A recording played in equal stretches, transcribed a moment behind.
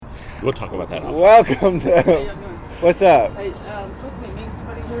We'll talk about that. Welcome to. Hey, What's up? Hey, supposed to be meeting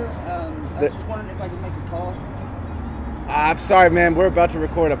somebody here. I was just wondering if I could make a call. I'm sorry, man. We're about to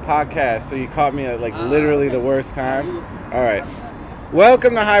record a podcast, so you caught me at literally the worst time. All right.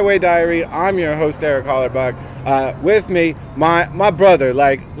 Welcome to Highway Diary. I'm your host, Eric Hollerbuck. With me, my brother.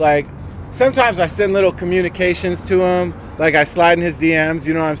 Like sometimes I send little communications to him. Like I slide in his DMs.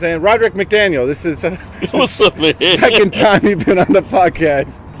 You know what I'm saying? Roderick McDaniel. This is What's up, man? second time you've been on the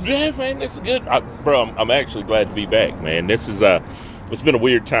podcast. Yeah, man, this is good, bro. I'm actually glad to be back, man. This is it's been a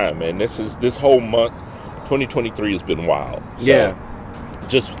weird time, man. This whole month, 2023 has been wild. So Yeah.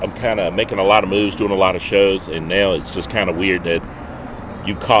 I'm kind of making a lot of moves, doing a lot of shows, and now it's just kind of weird that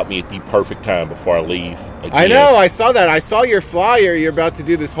you caught me at the perfect time before I leave. Again. I know. I saw that. I saw your flyer. You're about to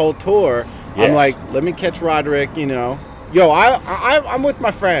do this whole tour. Yeah. I'm like, let me catch Roderick. You know, I'm with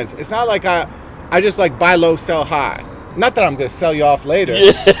my friends. It's not like I just like buy low, sell high. Not that I'm gonna sell you off later,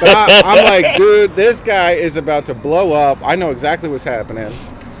 but I'm like, dude, this guy is about to blow up. I know exactly what's happening.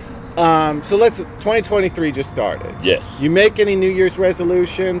 So 2023 just started. Yes. You make any New Year's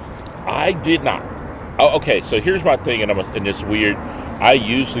resolutions? I did not. Oh, okay, so here's my thing, and it's weird. I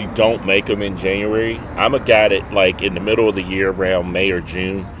usually don't make them in January. I'm a guy that, like, in the middle of the year, around May or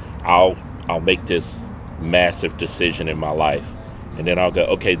June, I'll make this massive decision in my life, and then I'll go,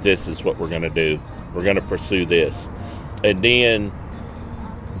 okay, this is what we're gonna do. We're gonna pursue this, and then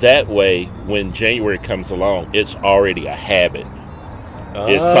that way, when January comes along, it's already a habit.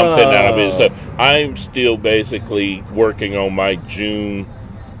 It's something that I've been. So I'm still basically working on my June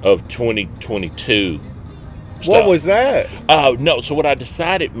of 2022. What was that? Oh no! So what I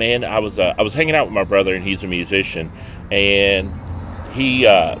decided, man, I was hanging out with my brother, and he's a musician, and he's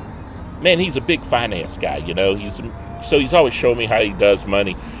a big finance guy. You know, he's always showing me how he does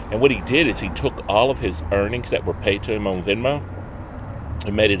money. And what he did is he took all of his earnings that were paid to him on Venmo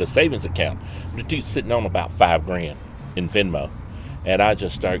and made it a savings account. The dude's sitting on about $5,000 in Venmo. And I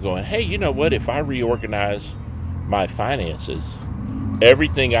just started going, hey, you know what? If I reorganize my finances,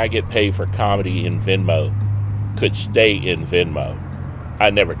 everything I get paid for comedy in Venmo could stay in Venmo. I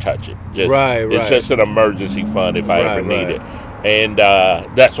never touch it. It's just an emergency fund if I ever need it. And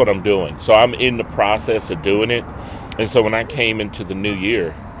that's what I'm doing. So I'm in the process of doing it. And so when I came into the new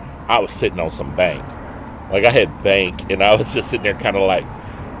year, I was sitting on some bank. Like I had bank, and I was just sitting there kind of like,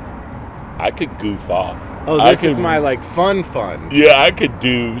 I could goof off. Oh, this is my fun fund. Yeah, I could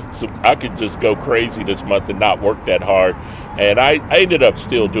just go crazy this month and not work that hard. And I ended up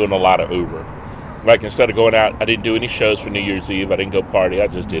still doing a lot of Uber. Like instead of going out, I didn't do any shows for New Year's Eve. I didn't go party. I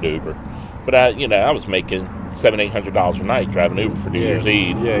just did Uber. But I was making $700-800 a night driving Uber for New Year's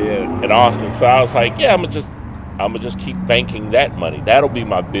Eve. Yeah. In Austin. So I was like, yeah, I'm gonna just keep banking that money. That'll be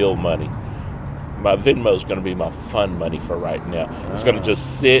my bill money. My Venmo's going to be my fun money for right now. It's going to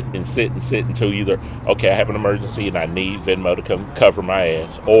just sit until either, okay, I have an emergency and I need Venmo to come cover my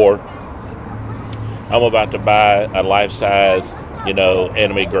ass, or I'm about to buy a life-size,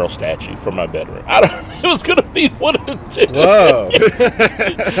 anime girl statue for my bedroom. It was going to be one of the two. Whoa.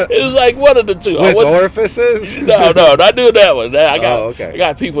 It was like one of the two. With orifices? No, not doing that one. I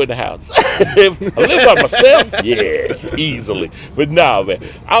got people in the house. If I live by myself, yeah, easily. But no, man,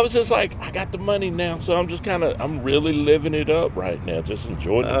 I was just like, I got the money now, so I'm just I'm really living it up right now, just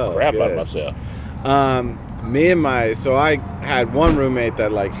enjoying the crap out of myself. So I had one roommate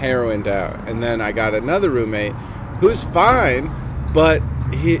that heroined out, and then I got another roommate who's fine, but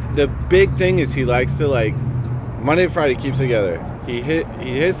the big thing is he likes to Monday to Friday keeps together. He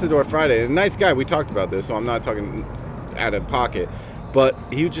hits the door Friday, and a nice guy. We talked about this, so I'm not talking out of pocket, but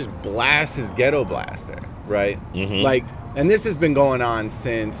he would just blast his ghetto blaster, right? Mm-hmm. And this has been going on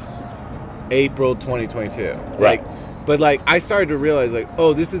since April 2022, right? But I started to realize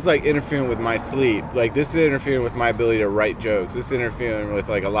this is interfering with my sleep. This is interfering with my ability to write jokes. This is interfering with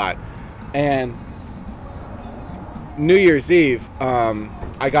a lot. And New Year's Eve,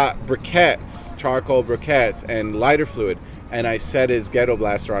 I got briquettes, charcoal briquettes, and lighter fluid, and I set his ghetto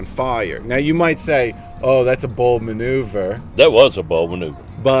blaster on fire. Now you might say, "Oh, that's a bold maneuver." That was a bold maneuver.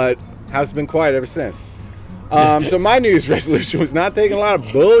 But house been quiet ever since. So my New Year's resolution was not taking a lot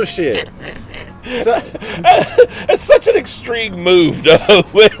of bullshit. It's such an extreme move, though.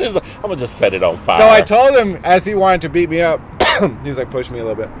 I'm gonna just set it on fire. So I told him as he wanted to beat me up, he was push me a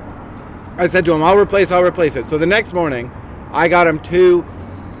little bit. I said to him, I'll replace it. So the next morning, I got him 2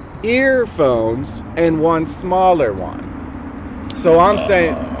 earphones and 1 smaller one. So I'm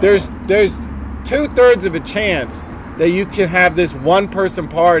saying there's 2/3 of a chance that you can have this one-person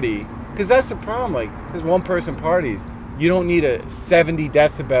party, because that's the problem. This one-person parties, you don't need a 70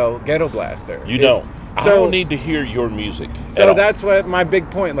 decibel ghetto blaster. You don't. I don't need to hear your music. So that's what my big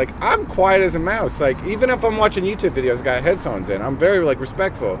point. Like, I'm quiet as a mouse. Like, even if I'm watching YouTube videos, got headphones in, I'm very like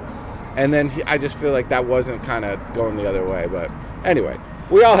respectful. And then I just feel like that wasn't kind of going the other way. But anyway,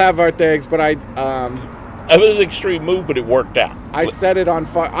 we all have our things. But it was an extreme move, but it worked out. I set it on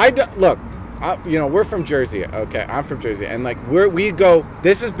fire. Look, we're from Jersey. Okay, I'm from Jersey, and like we go.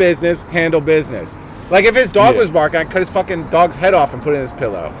 This is business. Handle business. Like, if his dog was barking, I'd cut his fucking dog's head off and put it in his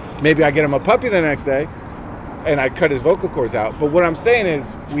pillow. Maybe I get him a puppy the next day, and I cut his vocal cords out. But what I'm saying is,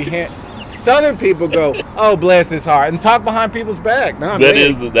 Southern people go, oh, bless his heart, and talk behind people's back. No,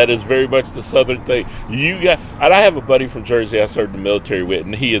 that is very much the Southern thing. And I have a buddy from Jersey I served in the military with,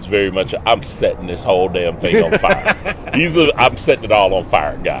 and he is very much I'm setting this whole damn thing on fire. I'm setting it all on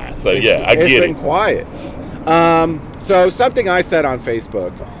fire guy. So I get it. It's been quiet. So something I said on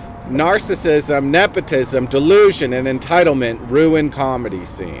Facebook. Narcissism, nepotism, delusion, and entitlement ruin comedy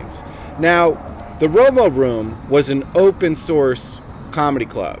scenes. Now, the Romo Room was an open source comedy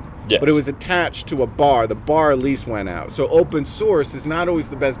club, but it was attached to a bar. The bar at least went out. So open source is not always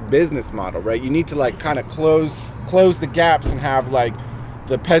the best business model, right? You need to like kind of close the gaps and have like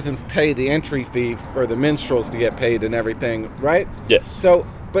the peasants pay the entry fee for the minstrels to get paid and everything, right? Yes. So,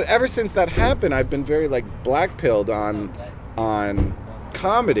 but ever since that happened, I've been very like black-pilled on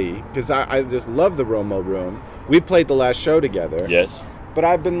comedy, because I just love the Romo Room. We played the last show together. Yes. But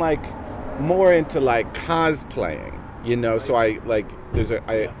I've been like more into like cosplaying, so I like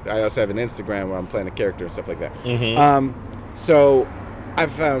I also have an Instagram where I'm playing a character and stuff like that. Mm-hmm. So I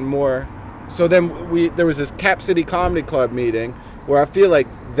found more. So then there was this Cap City Comedy Club meeting where I feel like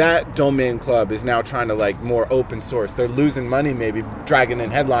that domain club is now trying to like more open source. They're losing money maybe dragging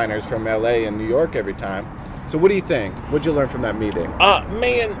in headliners from LA and New York every time. So what do you think? What'd you learn from that meeting?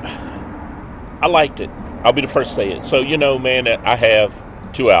 Man, I liked it. I'll be the first to say it. So, man, I have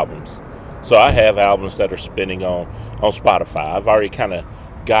 2 albums. So I have albums that are spinning on Spotify. I've already kind of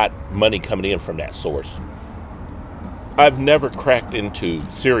got money coming in from that source. I've never cracked into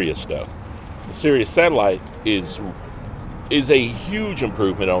Sirius, though. Sirius Satellite is a huge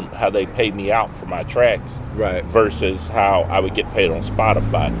improvement on how they pay me out for my tracks, right, versus how I would get paid on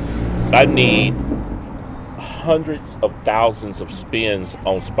Spotify. I need hundreds of thousands of spins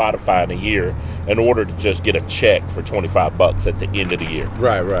on Spotify in a year in order to just get a check for $25 at the end of the year.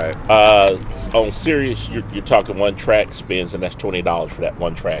 Right. On Sirius, you're talking 1 track spins, and that's $20 for that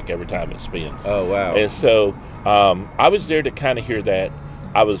 1 track every time it spins. Oh wow! And so I was there to kind of hear that.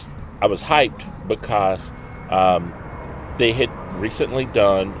 I was hyped because they had recently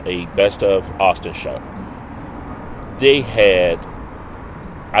done a Best of Austin show. They had,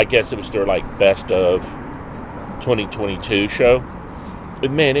 I guess it was their like Best of 2022 show, but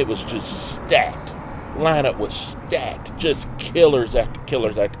man, it was just stacked. Lineup was stacked, just killers after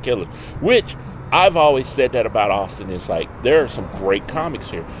killers after killers. Which I've always said that about Austin, is like there are some great comics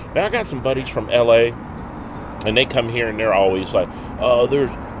here. Now I got some buddies from LA, and they come here and they're always like, oh,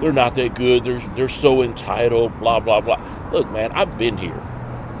 they're not that good. They're so entitled. Blah blah blah. Look, man, I've been here.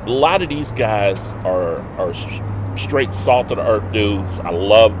 A lot of these guys are straight salt of the earth dudes. I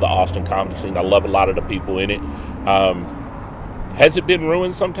love the Austin comedy scene. I love a lot of the people in it. Has it been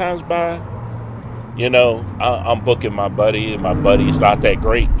ruined sometimes by, I'm booking my buddy and my buddy's not that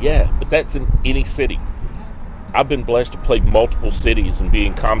great? Yeah, but that's in any city. I've been blessed to play multiple cities and be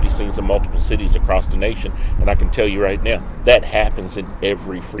in comedy scenes in multiple cities across the nation, and I can tell you right now, that happens in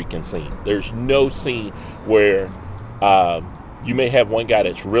every freaking scene. There's no scene where you may have one guy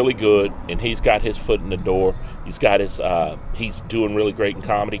that's really good and he's got his foot in the door. He's got he's doing really great in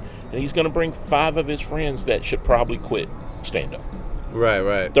comedy, and he's going to bring 5 of his friends that should probably quit stand-up.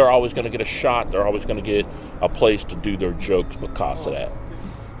 Right. They're always going to get a shot. They're always going to get a place to do their jokes because of that.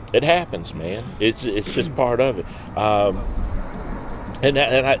 It happens, man. It's just part of it. And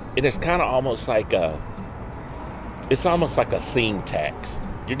it's kind of almost like it's almost like a scene tax.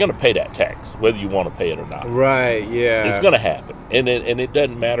 You're going to pay that tax, whether you want to pay it or not. Right, yeah. It's going to happen. And it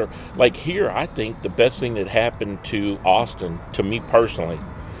doesn't matter. Like here, I think the best thing that happened to Austin, to me personally,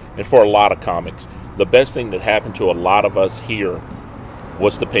 and for a lot of comics, the best thing that happened to a lot of us here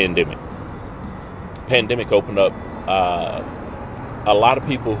was the pandemic. Pandemic opened up a lot of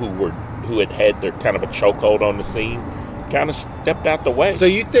people who had their kind of a chokehold on the scene kind of stepped out the way. So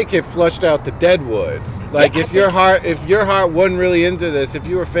you think it flushed out the deadwood? Like, yeah, if your heart wasn't really into this, if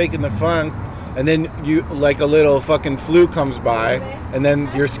you were faking the fun, and then you like a little fucking flu comes by, and then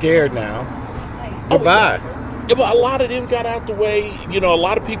you're scared now. Goodbye. Yeah, but a lot of them got out the way. A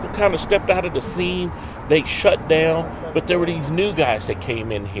lot of people kind of stepped out of the scene. They shut down, but there were these new guys that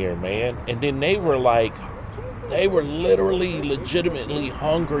came in here, man, and then they were literally, legitimately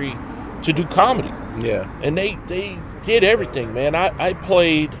hungry to do comedy. Yeah. And they did everything, man. I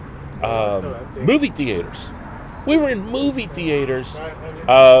played movie theaters. We were in movie theaters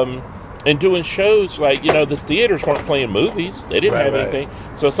and doing shows like, the theaters weren't playing movies. They didn't have anything.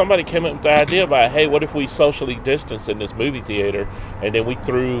 So somebody came up with the idea about, hey, what if we socially distance in this movie theater, and then we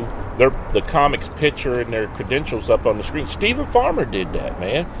threw the comics picture and their credentials up on the screen. Stephen Farmer did that,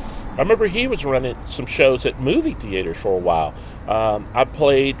 man. I remember he was running some shows at movie theaters for a while. I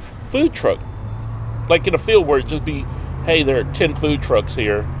played food truck, like in a field where it'd just be, hey, there are 10 food trucks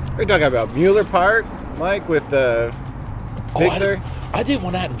here. We're talking about Mueller Park, Mike, with the Victor? I did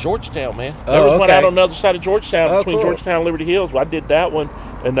one out in Georgetown, man. There was one out on the other side of Georgetown, between Georgetown and Liberty Hills. Well, I did that one,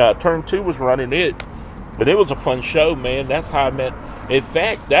 and Turn 2 was running it. But it was a fun show, man. That's how I met. In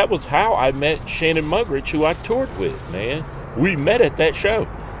fact, that was how I met Shannon Muggeridge, who I toured with, man. We met at that show.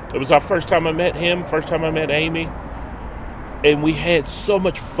 It was our first time I met him, first time I met Amy. And we had so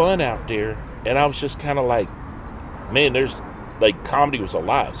much fun out there. And I was just kind of like, man, comedy was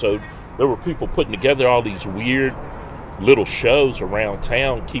alive. So there were people putting together all these weird little shows around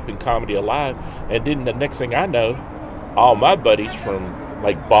town, keeping comedy alive. And then the next thing I know, all my buddies from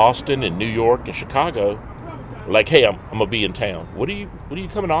like Boston and New York and Chicago were like, hey, I'm gonna be in town. What are you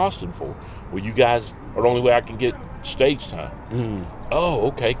coming to Austin for? Well, you guys are the only way I can get stage time. Oh,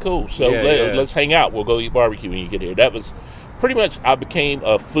 okay, cool. So let's hang out. We'll go eat barbecue when you get here. That was pretty much, I became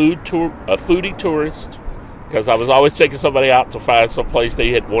a foodie tourist, because I was always taking somebody out to find some place they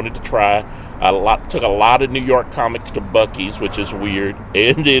had wanted to try. Took a lot of New York comics to Buc-ee's, which is weird,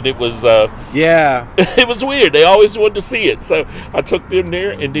 and then it was it was weird. They always wanted to see it, so I took them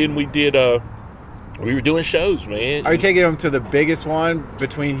there, and then we did we were doing shows, man. Are you taking them to the biggest one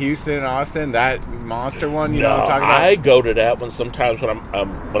between Houston and Austin? That monster one, you know what I'm talking about? I go to that one sometimes when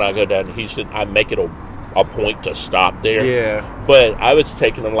when I go down to Houston. I make it a point to stop there. Yeah. But I was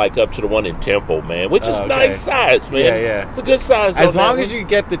taking them like up to the one in Temple, man, which is nice size, man. Yeah. It's a good size. As long as you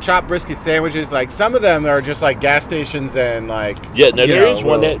get the chopped brisket sandwiches, like some of them are just like gas stations and like. Yeah, no, there is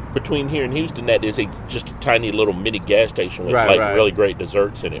one that between here and Houston that is just a tiny little mini gas station with really great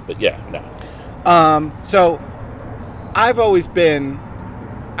desserts in it. But yeah, no. So I've always been,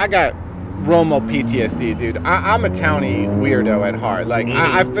 I got Romo PTSD, dude. I'm a townie weirdo at heart. Like,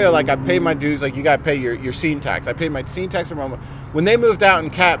 I feel like I pay my dues. Like, you got to pay your scene tax. I paid my scene tax at Romo. When they moved out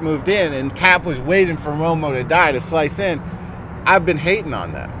and Cap moved in, and Cap was waiting for Romo to die to slice in, I've been hating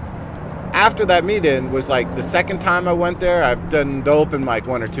on them. After that meeting was like the second time I went there. I've done the open mic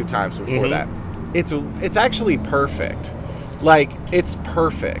 1 or 2 times before that. It's actually perfect. Like, it's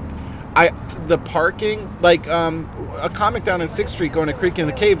perfect. The parking, like a comic down in 6th Street going to Creek in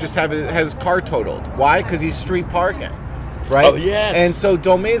the Cave just has car totaled. Why? Because he's street parking, right? Oh yeah. And so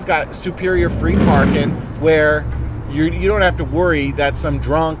Domain's got superior free parking where you don't have to worry that some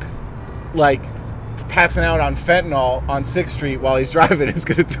drunk like passing out on fentanyl on 6th Street while he's driving is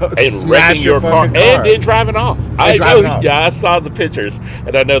going to smash your car and then driving off. Yeah, I saw the pictures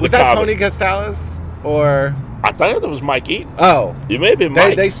and I know was the that comic. Tony Costalis or? I thought that was Mike Eaton. Oh. It may have been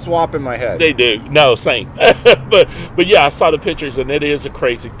Mike. They swap in my head. They do. No, same. but yeah, I saw the pictures, and it is a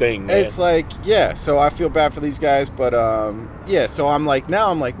crazy thing, man. It's like, yeah, so I feel bad for these guys, but, yeah, so I'm like,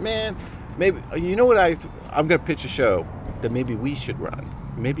 man, maybe, you know what I'm going to pitch a show that maybe we should run,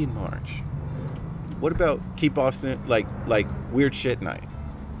 maybe in March. What about keep Austin, like weird shit night?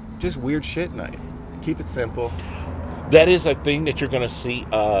 Just weird shit night. Keep it simple. That is a thing that you're going to see,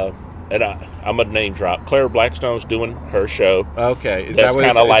 and I'm a name drop. Clara Blackstone's doing her show. Okay, is that's that what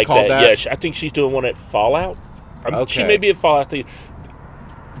kind of like called that? Yeah, I think she's doing one at Fallout. Okay. She may be at Fallout.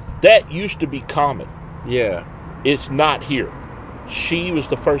 That used to be common. Yeah, it's not here. She was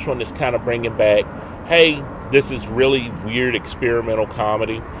the first one that's kind of bringing back, hey, this is really weird experimental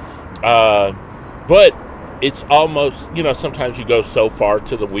comedy. But it's almost, sometimes you go so far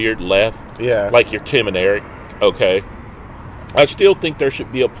to the weird left. Yeah, like your Tim and Eric. Okay. I still think there should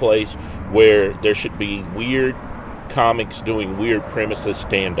be a place where there should be weird comics doing weird premises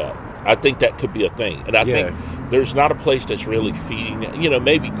stand-up. I think that could be a thing. And I think there's not a place that's really feeding that.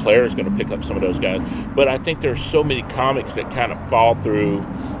 Maybe Claire's going to pick up some of those guys. But I think there's so many comics that kind of fall through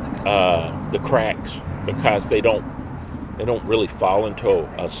the cracks because they don't really fall into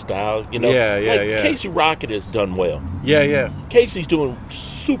a style. Casey Rocket has done well. Yeah. Casey's doing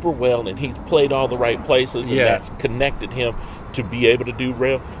super well, and he's played all the right places, and that's connected him to be able to do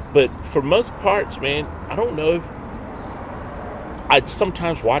real. But for most parts, man, I don't know if I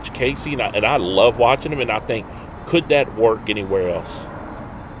sometimes watch Casey, and I love watching him, and I think, could that work anywhere else?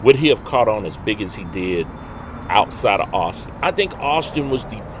 Would he have caught on as big as he did outside of Austin? I think Austin was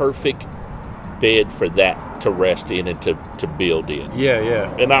the perfect bed for that to rest in and to build in.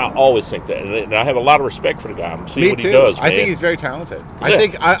 Yeah. And I always think that, and I have a lot of respect for the guy. I'm seeing Me what too. he does, man. I think he's very talented. Yeah. I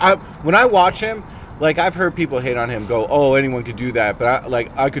think I when I watch him, like I've heard people hate on him, go, "Oh, anyone could do that," but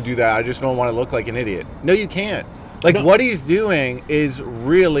I could do that. I just don't want to look like an idiot. No, you can't. Like No. what he's doing is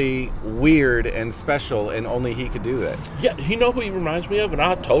really weird and special, and only he could do it. Yeah, you know who he reminds me of? And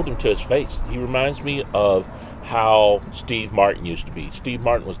I told him to his face. He reminds me of how Steve Martin used to be. Steve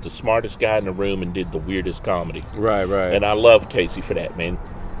Martin was the smartest guy in the room and did the weirdest comedy. Right. And I love Casey for that, man.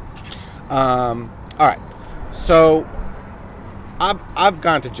 All right. So I've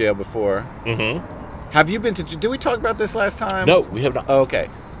gone to jail before. Mm-hmm. Have you been to? Did we talk about this last time? No, we have not. Okay.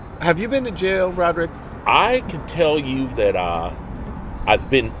 Have you been to jail, Roderick? I can tell you that I've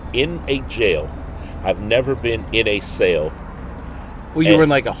been in a jail. I've never been in a cell. Well, you were in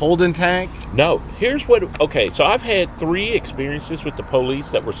like a holding tank? No, here's what. Okay, so I've had 3 experiences with the police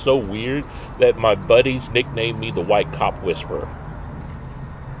that were so weird that my buddies nicknamed me the White Cop Whisperer.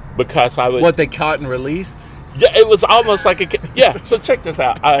 Because I was. What, they caught and released? Yeah, it was almost like a. Yeah, so check this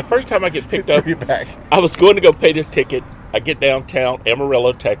out. First time I get picked up, Bring it back. I was going to go pay this ticket. I get downtown,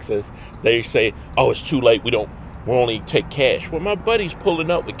 Amarillo, Texas. They say, "Oh, it's too late. We'll only take cash." Well, my buddy's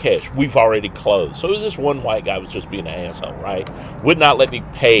pulling up with cash. We've already closed. So this one white guy was just being an asshole, right? Would not let me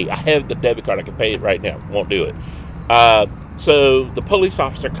pay. I have the debit card. I can pay it right now. Won't do it. So the police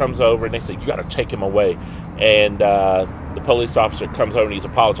officer comes over and they say, "You got to take him away." And the police officer comes over and he's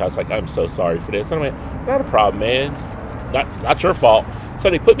apologized, like, "I'm so sorry for this." And I went, "Not a problem, man. Not your fault." So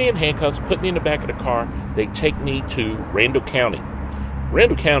they put me in handcuffs, put me in the back of the car. They take me to Randall County.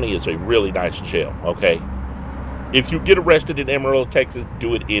 Randall County is a really nice jail, okay? If you get arrested in Amarillo, Texas,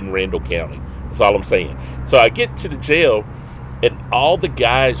 do it in Randall County. That's all I'm saying. So I get to the jail, and all the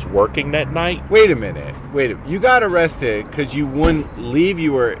guys working that night. Wait a minute. You got arrested because you wouldn't leave.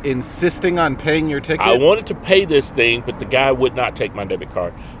 You were insisting on paying your ticket? I wanted to pay this thing, but the guy would not take my debit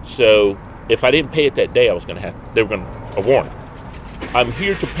card. So if I didn't pay it that day, they were going to warn it. I'm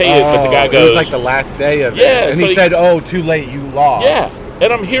here to pay it, but the guy goes. It was like the last day of it. Yeah, And so he said, "Oh, too late, you lost." Yeah,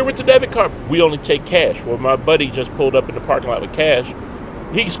 and I'm here with the debit card. We only take cash. Well, my buddy just pulled up in the parking lot with cash.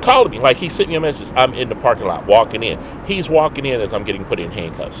 He's calling me, like he sent me a message. I'm in the parking lot, walking in. He's walking in as I'm getting put in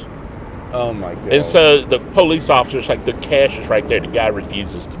handcuffs. Oh my God. And so the police officer's like, the cash is right there. The guy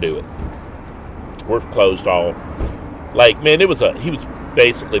refuses to do it. We're closed all. Like, man, he was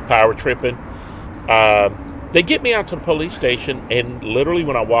basically power tripping. They get me out to the police station, and literally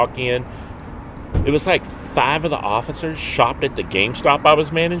when I walk in, it was like 5 of the officers shopped at the GameStop I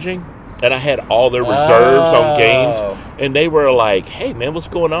was managing, and I had all their reserves on games, and they were like, "Hey, man, what's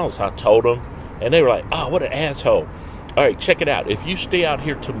going on?" So I told them, and they were like, "Oh, what an asshole. All right, check it out. If you stay out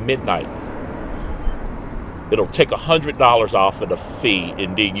here till midnight, it'll take $100 off of the fee,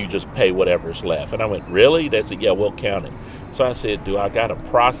 and then you just pay whatever's left." And I went, "Really?" They said, "Yeah, we'll count it." So I said, "Do I got a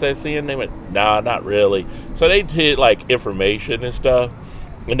process in?" They went, "Nah, not really." So they did like information and stuff,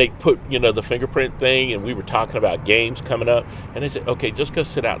 and they put, the fingerprint thing, and we were talking about games coming up, and they said, "Okay, just go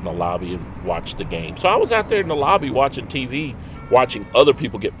sit out in the lobby and watch the game." So I was out there in the lobby watching TV, watching other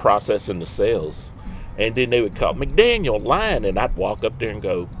people get processed in the cells, and then they would call McDaniel line, and I'd walk up there and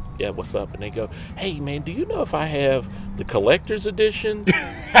go, "Yeah, what's up?" And they go, "Hey, man, do you know if I have the collector's edition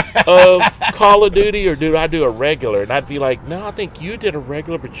of Call of Duty, or do I do a regular?" And I'd be like, "No, I think you did a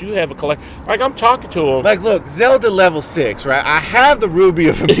regular, but you have a collector." Like, I'm talking to them. Like, look, Zelda level 6, right? I have the Ruby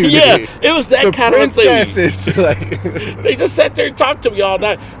of Impunity. Yeah, it was that the kind of thing. princesses, like, They just sat there and talked to me all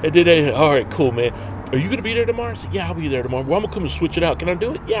night. And then they said, "All right, cool, man. Are you going to be there tomorrow?" I said, "Yeah, I'll be there tomorrow." "Well, I'm going to come and switch it out. Can I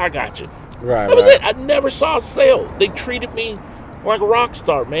do it?" "Yeah, I got you." right, That was right. it. I never saw a sale. They treated me like a rock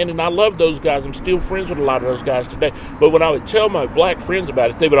star, man, and I love those guys. I'm still friends with a lot of those guys today. But when I would tell my black friends about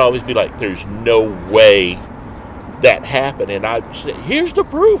it, they would always be like, "There's no way that happened." And I'd say, "Here's the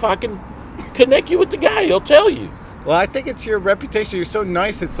proof. I can connect you with the guy. He'll tell you." Well, I think it's your reputation. You're so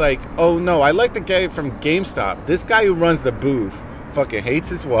nice. It's like, oh no, I like the guy from GameStop. This guy who runs the booth fucking hates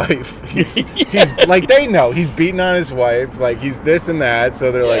his wife. He's like, they know he's beating on his wife. Like, he's this and that.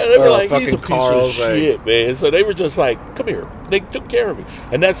 So they're like, they were oh, like, fucking "He's a piece Carl's of like, shit, man." So they were just like, "Come here." They took care of me.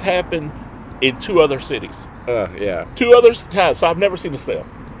 And that's happened in 2 other cities. yeah. 2 other times. So I've never seen a sale.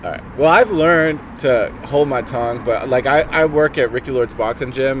 All right. Well, I've learned to hold my tongue, but like I work at Ricky Lord's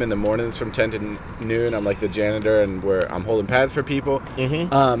boxing gym in the mornings from 10 to noon. I'm like the janitor, and where I'm holding pads for people.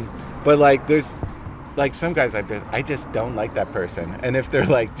 Mm-hmm. But like there's like some guys I just don't like that person, and if they're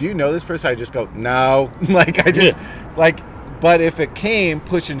like, "Do you know this person?" I just go, "No." Like I just like. But if it came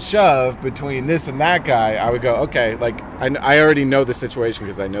push and shove between this and that guy, I would go, okay. Like I already know the situation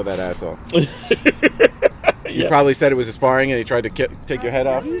because I know that asshole. You probably said it was a sparring and he tried to take your head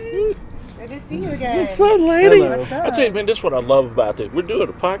off. It is see you again. What's up, lady? Hello. What's up? I tell you, man, this is what I love about it. We're doing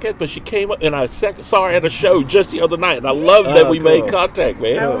a podcast, but she came up and I saw her at a show just the other night, and I love that we made contact, I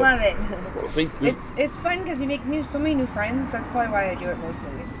man. love it. See, It's fun because you make so many new friends. That's probably why I do it mostly.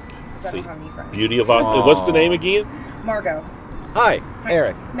 Because I don't have any friends. beauty of our. What's the name again? Margot. Hi,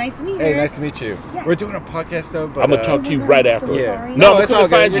 Eric. Nice to meet you. Hey, nice to meet you. Yes. We're doing a podcast though, but I'm gonna talk to you Oh my right God, after. so Yeah. sorry. No, it's I'm all gonna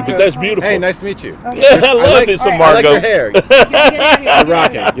find good. you You're because that's good. beautiful. Hey, nice to meet you. Okay. I love like- it, some I I Margot. like your hair. You're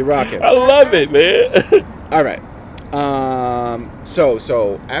rocking. You're rocking. I love it, man. All right.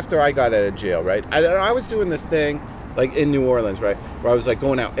 So after I got out of jail, right? I was doing this thing like in New Orleans, right, where I was like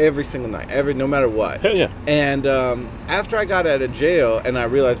going out every single night, no matter what. Hell yeah. And after I got out of jail, and I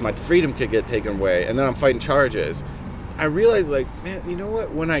realized my freedom could get taken away, and then I'm fighting charges. I realized, like, man, you know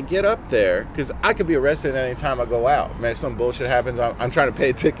what? When I get up there, because I could be arrested at any time I go out. Man, some bullshit happens. I'm trying to pay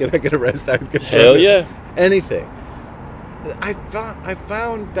a ticket. I get arrested. I get Hell arrested. yeah. Anything. I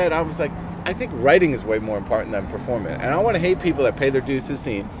found that I was like, I think writing is way more important than performing. And I don't want to hate people that pay their dues to the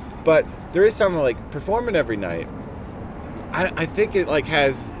scene, but there is something like performing every night. I think it like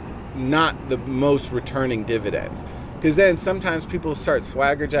has not the most returning dividends, because then sometimes people start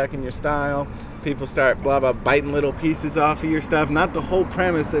swagger jacking your style. People start blah blah biting little pieces off of your stuff. Not the whole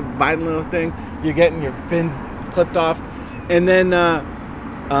premise of biting little things. You're getting your fins clipped off, and then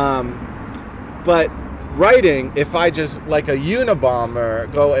but writing, if I just like a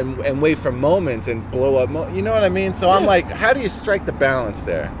Unabomber go and wait for moments and blow up, you know what I mean? So I'm like, how do you strike the balance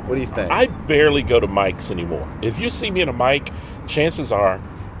there? What do you think? I barely go to mics anymore. If you see me in a mic, chances are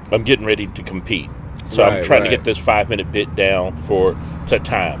I'm getting ready to compete. So I'm trying to get this 5-minute bit down to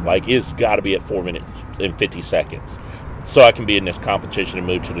time. Like, it's got to be at 4 minutes and 50 seconds. So I can be in this competition and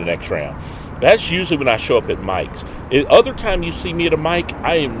move to the next round. That's usually when I show up at mics. Other time you see me at a mic,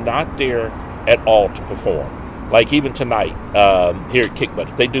 I am not there at all to perform. Like even tonight, here at Kick Butt,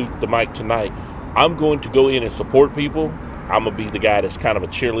 if they do the mic tonight, I'm going to go in and support people. I'm going to be the guy that's kind of a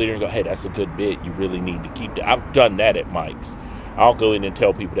cheerleader and go, hey, that's a good bit. You really need to keep that. I've done that at mics. I'll go in and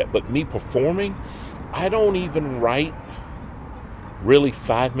tell people that. But me performing, I don't even write really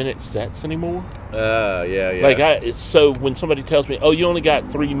 5-minute sets anymore. Yeah. Like so when somebody tells me, oh, you only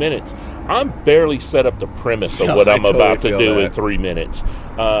got 3 minutes, I'm barely set up the premise of what I I'm totally about to feel do that. in 3 minutes.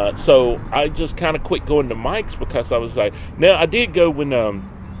 So I just kind of quit going to mics because I was like, now I did go when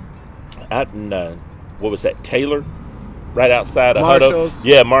out in what was that, Taylor, right outside of Marshall's? Hutto.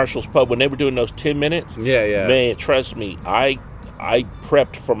 Yeah, Marshall's Pub, when they were doing those 10 minutes. Yeah. Man, trust me, I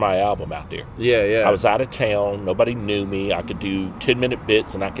prepped for my album out there. Yeah. I was out of town. Nobody knew me. I could do 10-minute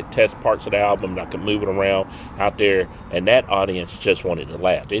bits, and I could test parts of the album, and I could move it around out there. And that audience just wanted to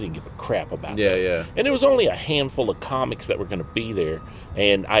laugh. They didn't give a crap about that. Yeah. And there was only a handful of comics that were going to be there,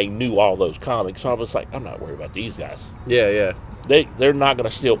 and I knew all those comics. So I was like, I'm not worried about these guys. Yeah. They're not going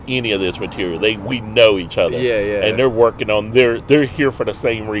to steal any of this material. We know each other. Yeah. And they're working on they're here for the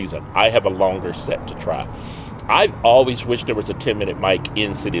same reason. I have a longer set to try. I've always wished there was a 10-minute mic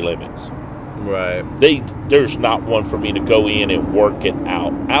in city limits. Right. There's not one for me to go in and work it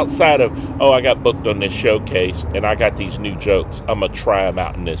out. Outside of, I got booked on this showcase and I got these new jokes. I'm going to try them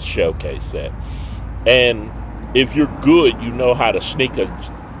out in this showcase set. And if you're good, you know how to sneak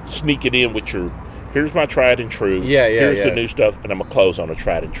it in with your, here's my tried and true. Here's the new stuff, and I'm going to close on a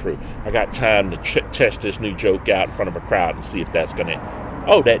tried and true. I got time to test this new joke out in front of a crowd and see if that's going to,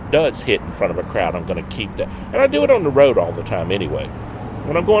 that does hit in front of a crowd. I'm going to keep that. And I do it on the road all the time anyway.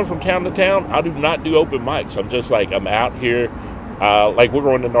 When I'm going from town to town, I do not do open mics. I'm just like, I'm out here. Like we're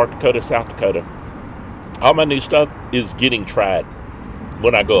going to North Dakota, South Dakota. All my new stuff is getting tried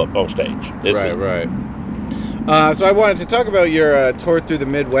when I go up on stage. Right. So I wanted to talk about your tour through the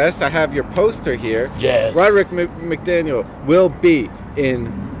Midwest. I have your poster here. Yes. Roderick McDaniel will be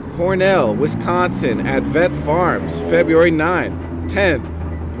in Cornell, Wisconsin at Vet Farms, February 9th.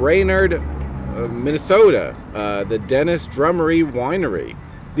 10th, Brainerd, Minnesota, the Dennis Drummery Winery.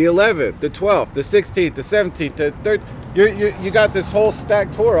 The 11th, the 12th, the 16th, the 17th, the 3rd. You got this whole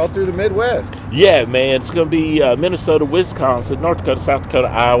stacked tour all through the Midwest. Yeah, man. It's going to be Minnesota, Wisconsin, North Dakota, South Dakota,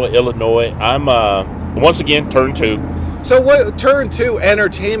 Iowa, Illinois. I'm, once again, Turn 2. So what Turn 2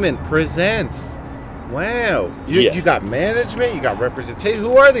 Entertainment presents? Wow. You got management, you got representation.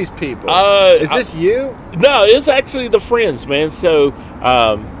 Who are these people? Is this you? No, it's actually the friends, man. So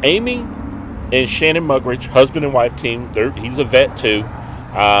Amy and Shannon Mugridge, husband and wife team, he's a vet too,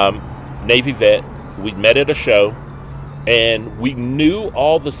 Navy vet. We met at a show, and we knew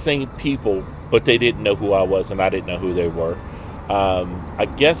all the same people, but they didn't know who I was, and I didn't know who they were. I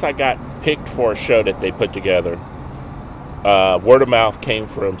guess I got picked for a show that they put together. Word of mouth came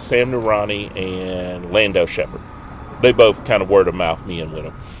from Sam Noorani and Lando Shepard. They both kind of word of mouth me in with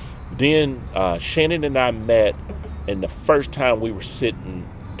them. Then Shannon and I met, and the first time we were sitting,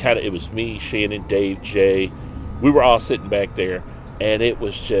 it was me, Shannon, Dave, Jay. We were all sitting back there, and it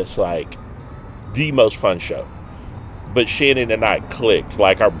was just like the most fun show. But Shannon and I clicked,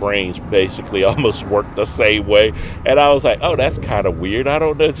 like our brains basically almost worked the same way. And I was like, oh, that's kind of weird. I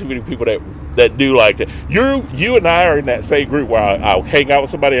don't know too many people that do like that. You and I are in that same group where I'll hang out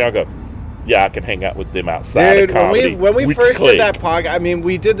with somebody and I'll go, yeah, I can hang out with them outside of comedy. when we first click. did that podcast, I mean,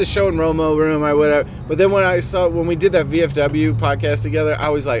 we did the show in Romo Room or whatever, but then when we did that VFW podcast together, I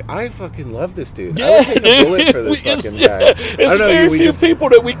was like, I fucking love this dude. Yeah. I would take a bullet for this fucking guy. It's very few people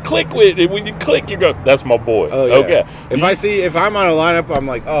that we click with, and when you click, you go, that's my boy. Oh, yeah. Okay. If I'm on a lineup, I'm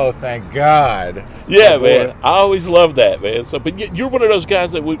like, oh, thank God. Yeah, man. I always love that, man. So, but you're one of those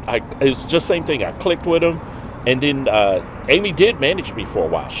guys that it's just same thing. I clicked with him. And then Amy did manage me for a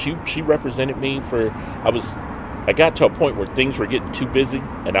while. She represented me I got to a point where things were getting too busy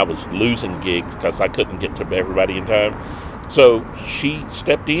and I was losing gigs because I couldn't get to everybody in time. So she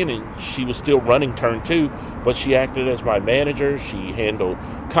stepped in and she was still running Turn 2, but she acted as my manager. She handled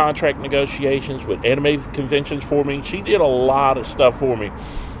contract negotiations with anime conventions for me. She did a lot of stuff for me.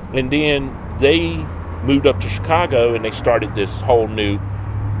 And then they moved up to Chicago and they started this whole new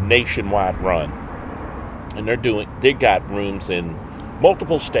nationwide run. And they got rooms in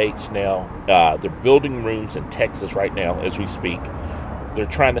multiple states now. They're building rooms in Texas right now as we speak. They're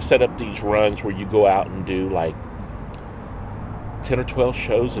trying to set up these runs where you go out and do like 10 or 12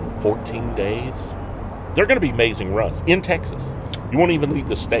 shows in 14 days. They're going to be amazing runs in Texas. You won't even leave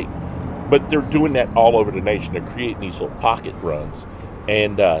the state. But they're doing that all over the nation. They're creating these little pocket runs.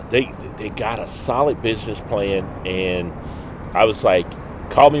 And they got a solid business plan. And I was like,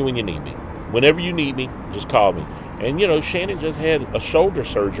 call me when you need me. Whenever you need me, just call me. And, Shannon just had a shoulder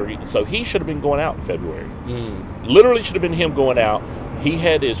surgery, so he should have been going out in February. Literally should have been him going out. He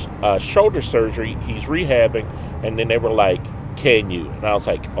had his shoulder surgery. He's rehabbing. And then they were like, can you? And I was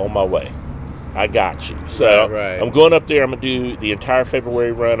like, on my way. I got you. So right. I'm going up there. I'm going to do the entire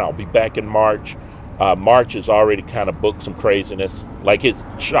February run. I'll be back in March. March has already kind of booked some craziness. Like, it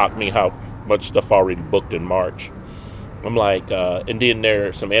shocked me how much stuff already booked in March. I'm like, and then there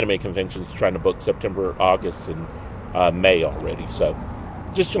are some anime conventions trying to book September, August, and May already. So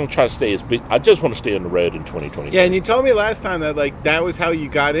just going to try to stay as big. I just want to stay on the road in 2020. Yeah, and you told me last time that, like, that was how you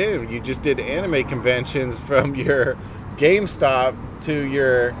got in. You just did anime conventions from your GameStop to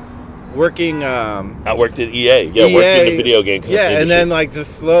your working... I worked at EA. Yeah, EA, worked in the video game industry. Yeah, and then, like,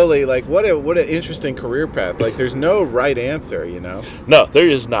 just slowly, like, what an interesting career path. Like, there's no right answer, No, there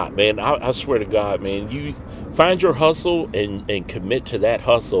is not, man. I swear to God, man. You find your hustle and commit to that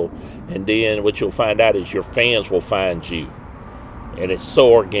hustle, and then what you'll find out is your fans will find you. And it's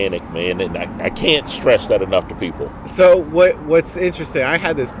so organic, man, and I can't stress that enough to people. So what's interesting, I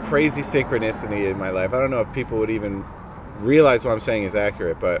had this crazy synchronicity in my life. I don't know if people would even realize what I'm saying is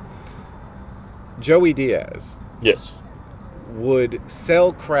accurate, but Joey Diaz Yes. would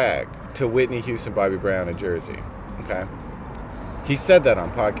sell crack to Whitney Houston, Bobby Brown in Jersey. Okay? He said that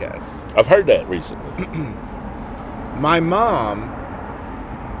on podcasts. I've heard that recently. My mom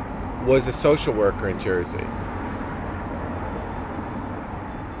was a social worker in Jersey.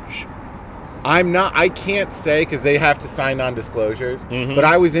 I can't say because they have to sign non-disclosures, but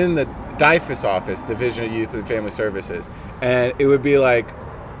I was in the DYFS office, Division of Youth and Family Services, and it would be like,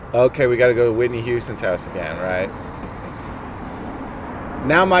 okay, we got to go to Whitney Houston's house again, right?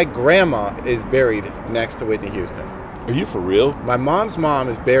 Now my grandma is buried next to Whitney Houston. Are you for real? My mom's mom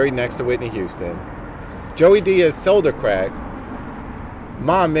is buried next to Whitney Houston. Joey Diaz sold her crack.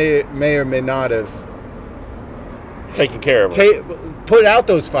 Mom may or may not have Taking care of her. put out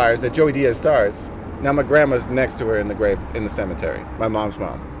those fires that Joey Diaz starts. Now my grandma's next to her in the grave in the cemetery. My mom's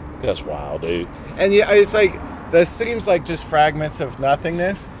mom. That's wild, dude. And yeah, it's like that seems like just fragments of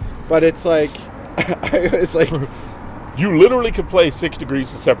nothingness, but it's like it's like You literally could play 6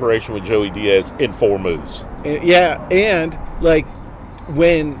 Degrees of Separation with Joey Diaz in 4 moves. yeah, and like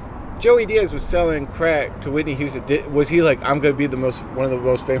when Joey Diaz was selling crack to Whitney Houston, was he like, I'm going to be one of the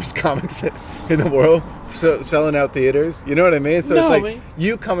most famous comics in the world, selling out theaters? You know what I mean? So No, it's like man.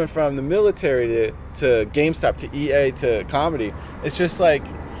 you coming from the military to GameStop to EA to comedy. It's just like,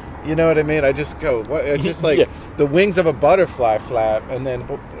 you know what I mean? I just go, what? It's just like Yeah. the wings of a butterfly flap, and then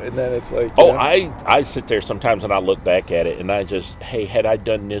it's like. Oh, I sit there sometimes and I look back at it and I just, hey, had I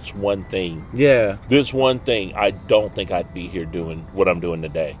done this one thing, Yeah, I don't think I'd be here doing what I'm doing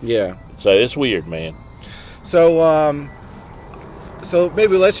today. yeah. So it's weird, man. So, so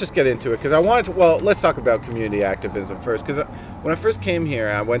maybe let's just get into it because I wanted to. Well, let's talk about community activism first. Because when I first came here,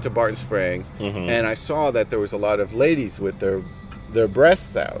 I went to Barton Springs and I saw that there was a lot of ladies with their their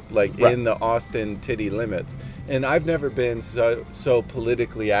breasts out, like Right. in the Austin titty limits. And I've never been so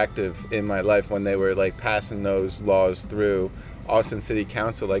politically active in my life when they were like passing those laws through Austin City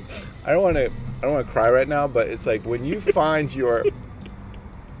Council. Like, I don't want to cry right now, but it's like when you find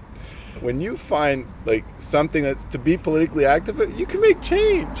like something that's to be politically active, you can make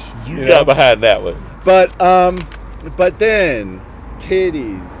change. You know? got behind that one. But then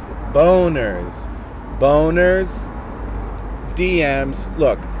titties, boners, DMs.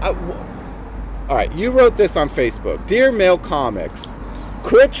 Look, all right, you wrote this on Facebook. Dear male comics,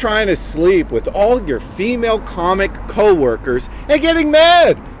 quit trying to sleep with all your female comic co-workers and getting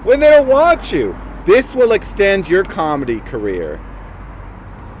mad when they don't want you. This will extend your comedy career.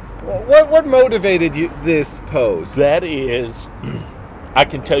 What motivated you this post? That is, I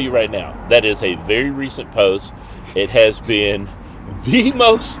can tell you right now, that is a very recent post. It has been the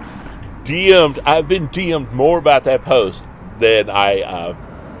most DM'd. I've been DM'd more about that post than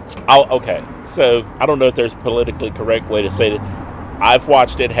okay, so I don't know if there's a politically correct way to say it. I've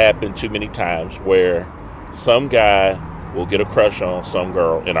watched it happen too many times where some guy will get a crush on some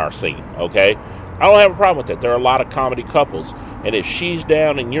girl in our scene, okay? I don't have a problem with that. There are a lot of comedy couples, and if she's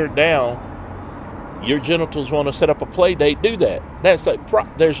down and you're down, your genitals want to set up a play date, do that. That's like,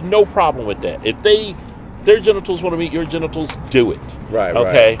 there's no problem with that. If their genitals want to meet your genitals, do it. Right,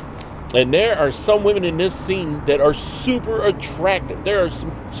 okay? And there are some women in this scene that are super attractive. There are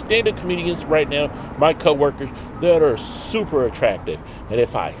some stand-up comedians right now, my coworkers, that are super attractive. And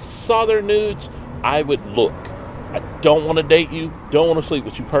if I saw their nudes, I would look. I don't want to date you, don't want to sleep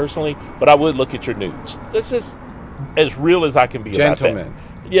with you personally, but I would look at your nudes. This is as real as I can be about that. Gentlemen.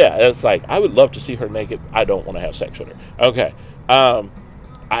 Yeah, it's like, I would love to see her naked. I don't want to have sex with her. Okay.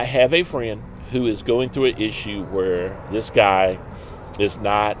 I have a friend who is going through an issue where this guy is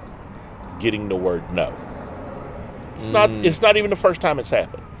not getting the word no. It's not even the first time it's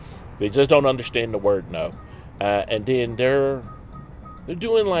happened. They just don't understand the word no. And then they're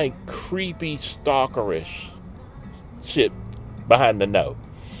doing like creepy stalkerish shit behind the no.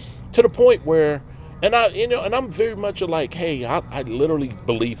 To the point where and I'm very much like, hey, I literally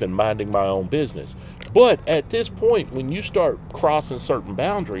believe in minding my own business. But at this point, when you start crossing certain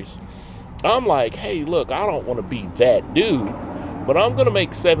boundaries, I'm like, hey, look, I don't want to be that dude, but I'm going to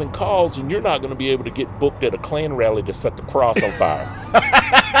make 7 calls and you're not going to be able to get booked at a Klan rally to set the cross on fire.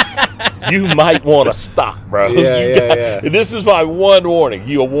 You might want to stop, bro. Yeah. This is my one warning.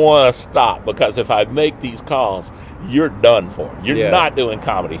 You'll want to stop, because if I make these calls, you're done for. You're not doing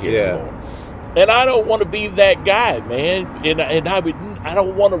comedy here anymore. And I don't want to be that guy, man. And I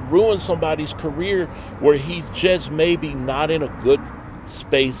don't want to ruin somebody's career where he's just maybe not in a good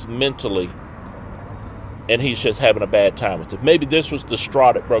space mentally, and he's just having a bad time with it. Maybe this was the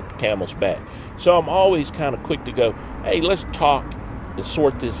straw that broke the camel's back. So I'm always kind of quick to go, hey, let's talk and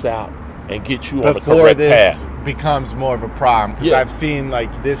sort this out and get you on the correct path. Before this becomes more of a problem, because I've seen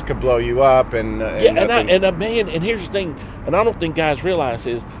like this could blow you up, and man, and here's the thing, and I don't think guys realize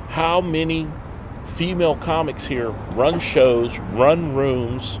is how many female comics here run shows, run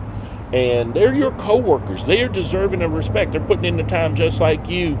rooms, and they're your coworkers. They are deserving of respect. They're putting in the time just like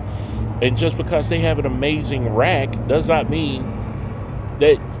you, and just because they have an amazing rack does not mean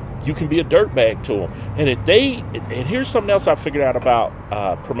that you can be a dirtbag to them. And here's something else I figured out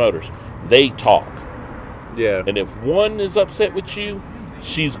about promoters. They talk. Yeah. And if one is upset with you,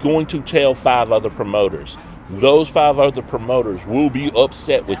 she's going to tell 5 other promoters. Those 5 other promoters will be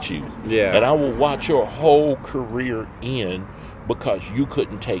upset with you. Yeah. And I will watch your whole career end because you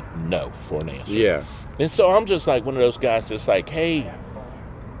couldn't take no for an answer. Yeah. And so I'm just like one of those guys that's like, hey,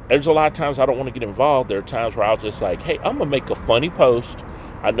 there's a lot of times I don't want to get involved. There are times where I'll just like, hey, I'm going to make a funny post.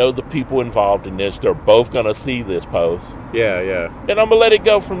 I know the people involved in this, they're both going to see this post. Yeah. And I'm going to let it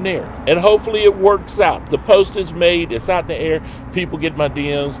go from there. And hopefully it works out. The post is made. It's out in the air. People get my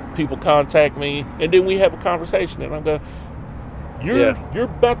DMs. People contact me. And then we have a conversation. And I'm going, you're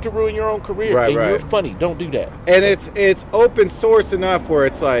about to ruin your own career. Right. You're funny. Don't do that. And it's open source enough where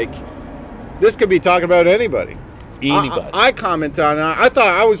it's like, this could be talking about anybody. Anybody. I comment on it.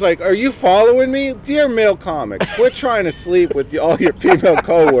 I was like, are you following me? Dear male comics, quit trying to sleep with all your female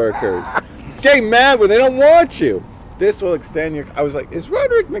coworkers. Getting mad when they don't want you. This will extend your... I was like, is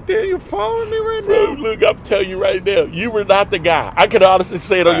Roderick McDaniel following me right now? Look, I'm telling you right now, you were not the guy. I can honestly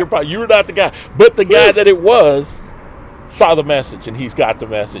say it on your podcast. You were not the guy. But the guy that it was saw the message, and he's got the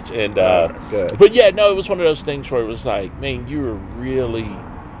message. And good. But yeah, no, it was one of those things where it was like, man, you're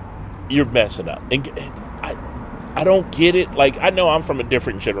messing up. And I don't get it. Like, I know I'm from a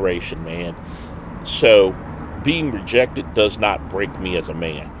different generation, man. So being rejected does not break me as a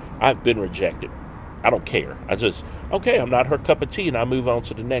man. I've been rejected I don't care. Okay, I'm not her cup of tea, and I move on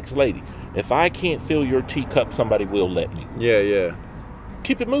to the next lady. If I can't fill your teacup, somebody will let me. Yeah.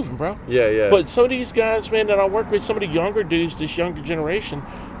 Keep it moving, bro. Yeah. But some of these guys, man, that I work with, some of the younger dudes, this younger generation,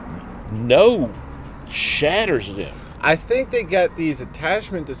 no shatters them. I think they get these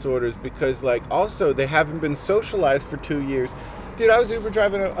attachment disorders because, like, also they haven't been socialized for 2 years. Dude, I was Uber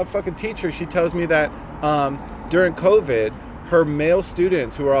driving a fucking teacher. She tells me that during COVID, her male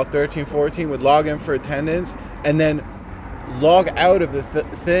students who are all 13, 14 would log in for attendance and then log out of the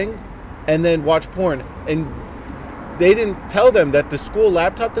thing and then watch porn. And they didn't tell them that the school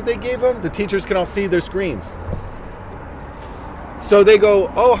laptop that they gave them, the teachers can all see their screens. So they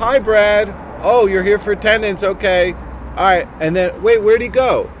go, oh, hi, Brad. Oh, you're here for attendance. Okay. All right. And then, wait, where'd he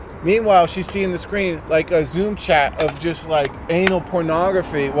go? Meanwhile, she's seeing the screen like a Zoom chat of just like anal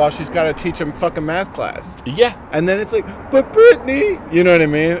pornography while she's got to teach them fucking math class. Yeah. And then it's like, but Brittany, you know what I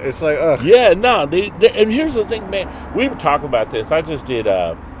mean? It's like, ugh. Yeah, no. And here's the thing, man. We were talking about this. I just did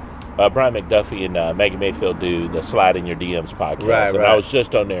Brian McDuffie and Maggie Mayfield do the Slide in Your DMs podcast. Right. I was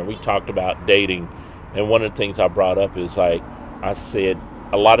just on there and we talked about dating. And one of the things I brought up is like, I said,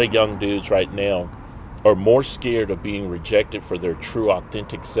 a lot of young dudes right now are more scared of being rejected for their true,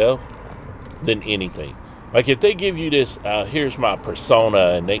 authentic self than anything. Like if they give you this, here's my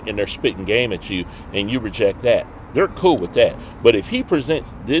persona, and they're spitting game at you, and you reject that, they're cool with that. But if he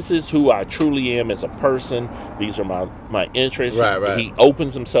presents, this is who I truly am as a person, these are my interests, right. He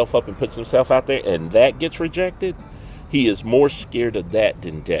opens himself up and puts himself out there, and that gets rejected, he is more scared of that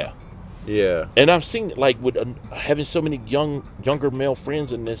than death. Yeah. And I've seen, like, with having so many younger male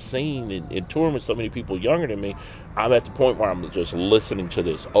friends in this scene and touring with so many people younger than me, I'm at the point where I'm just listening to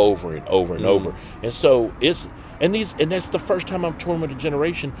this over and over and over. And so and that's the first time I'm touring with a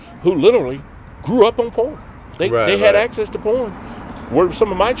generation who literally grew up on porn. They had access to porn, where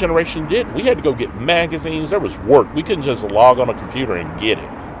some of my generation didn't. We had to go get magazines. There was work. We couldn't just log on a computer and get it.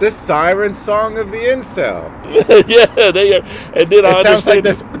 The siren song of the incel. Yeah, they are. And then it sounds like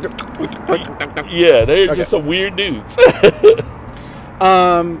this. Yeah, they're just some weird dudes.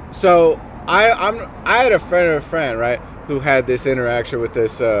 So I had a friend of a friend, right, who had this interaction with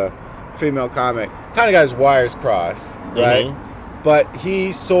this female comic. Kind of got his wires crossed, right? Mm-hmm. But he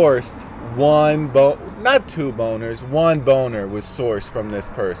sourced not two boners, one boner was sourced from this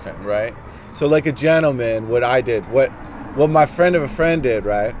person, right? So like a gentleman, what I did, what my friend of a friend did,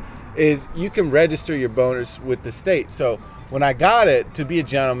 right, is you can register your bonus with the state. So when I got it, to be a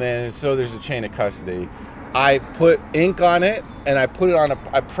gentleman, so there's a chain of custody, I put ink on it and I put it on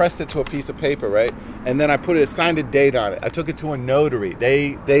I pressed it to a piece of paper, right? And then I put a signed date on it. I took it to a notary.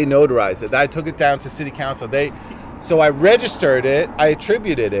 They notarized it. I took it down to city council. So I registered it. I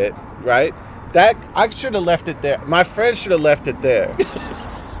attributed it, right? That I should have left it there. My friend should have left it there.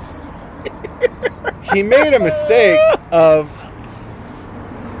 He made a mistake of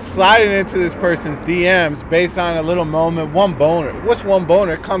sliding into this person's DMs based on a little moment, one boner. What's one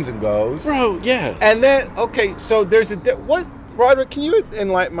boner? It comes and goes. Bro, yeah. And then, okay, so there's what, Roderick, can you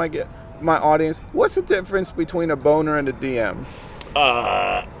enlighten my audience? What's the difference between a boner and a DM?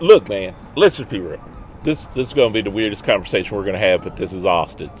 Look, man, let's just be real. This is going to be the weirdest conversation we're going to have, but this is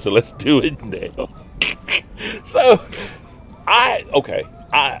Austin, so let's do it now. So,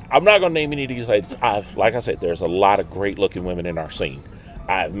 I'm not going to name any of these ladies. Like I said, there's a lot of great-looking women in our scene.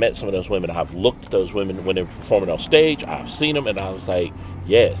 I've met some of those women. I've looked at those women when they're performing on stage. I've seen them, and I was like,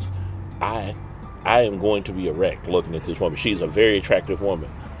 yes, I am going to be erect looking at this woman. She's a very attractive woman.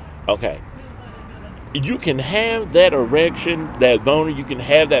 Okay. You can have that erection, that boner. You can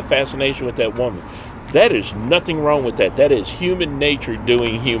have that fascination with that woman. That is nothing wrong with that. That is human nature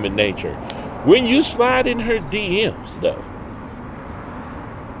doing human nature. When you slide in her DMs, though,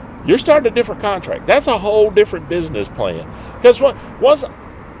 you're starting a different contract. That's a whole different business plan. Because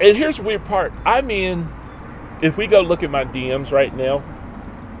and here's the weird part. I mean, if we go look at my DMs right now,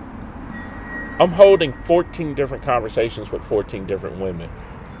 I'm holding 14 different conversations with 14 different women.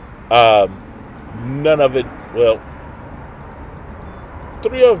 None of it, well,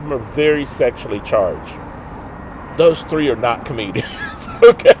 3 of them are very sexually charged. Those 3 are not comedians,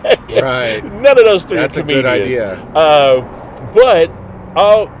 okay? Right. None of those 3 That's are comedians. That's a good idea.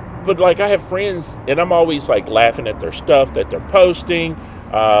 But like I have friends, and I'm always like laughing at their stuff that they're posting.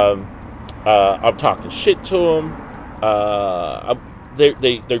 I'm talking shit to them.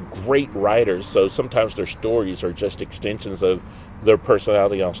 They're great writers, so sometimes their stories are just extensions of their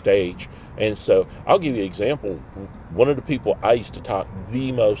personality on stage. And so I'll give you an example. One of the people I used to talk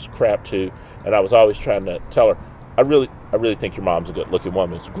the most crap to, and I was always trying to tell her, I really think your mom's a good-looking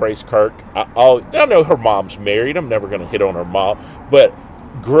woman. It's Grace Kirk. I know her mom's married. I'm never going to hit on her mom, but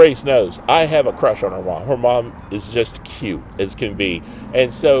Grace knows I have a crush on her mom. Her mom is just cute as can be.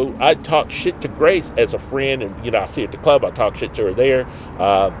 And so I talk shit to Grace as a friend. And, I see her at the club. I talk shit to her there.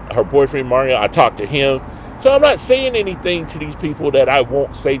 Her boyfriend, Mario, I talk to him. So I'm not saying anything to these people that I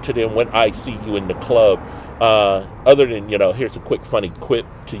won't say to them when I see you in the club. Other than, here's a quick funny quip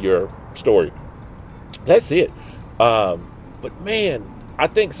to your story. That's it. But, man, I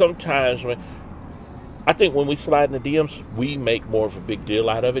think sometimes when we slide in the DMs, we make more of a big deal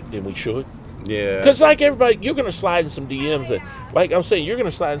out of it than we should. Yeah. Because like everybody, you're going to slide in some DMs. And like I'm saying, you're going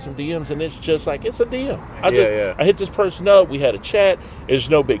to slide in some DMs, and it's just like, it's a DM. I hit this person up. We had a chat. It's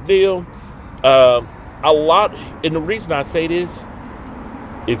no big deal. And the reason I say this,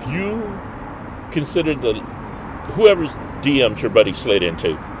 if you consider whoever's DMs your buddy slid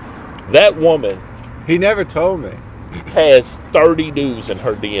into, that woman. He never told me. Has 30 dudes in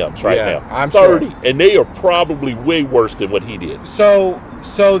her DMs right now. I'm 30, sure. And they are probably way worse than what he did. So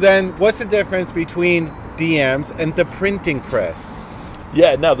then, what's the difference between DMs and the printing press?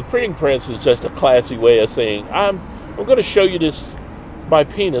 Yeah, now the printing press is just a classy way of saying I'm going to show you my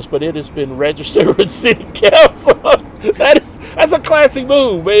penis, but it has been registered with city council. That's a classy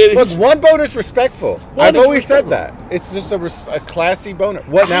move, man. Look, one boner's respectful. I've always said that. It's just a classy boner.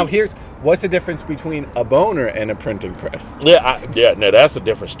 What's the difference between a boner and a printing press? No, that's a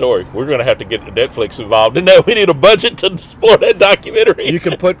different story. We're going to have to get Netflix involved in that. We need a budget to explore that documentary. You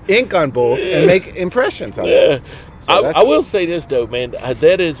can put ink on both and make impressions on it. So I will say this, though, man.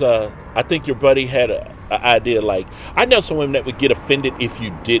 That is, I think your buddy had an idea like, I know some women that would get offended if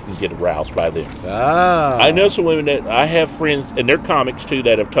you didn't get aroused by them. I know some women that, I have friends, and they're comics, too,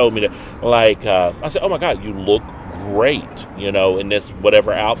 that have told me that, like, I said, oh, my God, you look great, in this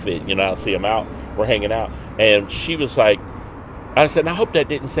whatever outfit, I see them out, we're hanging out, and she was like, I said, I hope that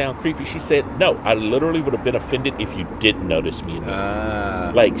didn't sound creepy. She said, no, I literally would have been offended if you didn't notice me in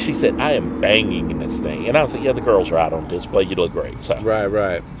this. Like, she said, I am banging in this thing. And I was like, yeah, the girls are out on display. You look great. So.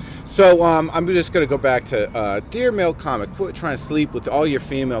 Right. So, I'm just going to go back to Dear Male Comic, quit trying to sleep with all your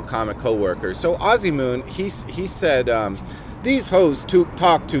female comic coworkers. So, Ozzy Moon, he said, these hoes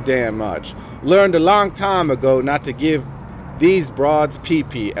talk too damn much. Learned a long time ago not to give these broads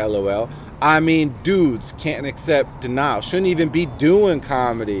pee-pee, LOL. I mean, dudes can't accept denial. Shouldn't even be doing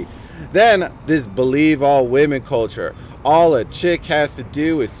comedy. Then, this believe all women culture. All a chick has to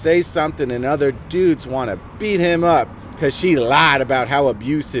do is say something and other dudes want to beat him up because she lied about how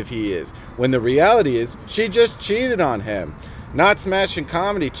abusive he is. When the reality is, she just cheated on him. Not smashing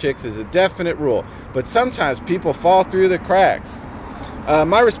comedy chicks is a definite rule, but sometimes people fall through the cracks.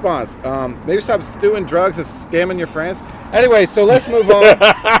 My response, maybe stop doing drugs and scamming your friends. Anyway, so let's move on.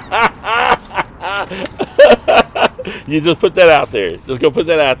 You just put that out there. Just go put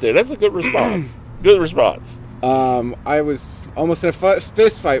that out there. That's a good response. Good response. I was almost in a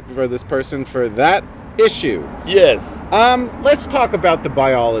fist fight for this person for that issue. Yes. Let's talk about the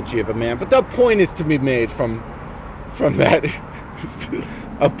biology of a man, but the point is to be made from that.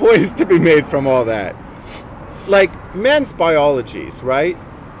 A point is to be made from all that. Like, men's biologies, right?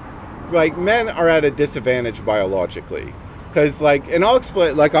 Like, men are at a disadvantage biologically. Because, like, and I'll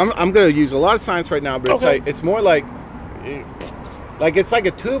explain, like, I'm going to use a lot of science right now, but okay. It's more like it's like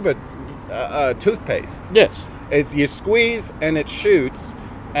a tube of toothpaste. Yes. It's, you squeeze and it shoots,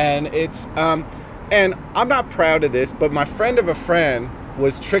 and it's, and I'm not proud of this, but my friend of a friend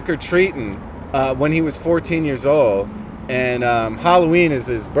was trick-or-treating when he was 14 years old, and Halloween is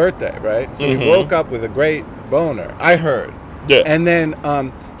his birthday, right? So he woke up with a great boner, I heard. Yeah. And then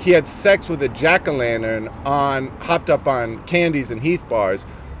he had sex with a jack-o'-lantern hopped up on candies and Heath bars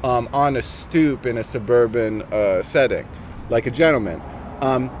on a stoop in a suburban setting, like a gentleman.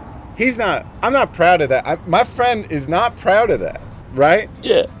 I'm not proud of that. My friend is not proud of that, right?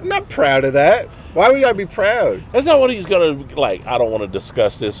 Yeah. I'm not proud of that. Why would I be proud? That's not what he's going to, like, I don't want to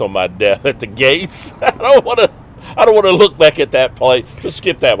discuss this on my death at the gates. I don't want to look back at that place. Just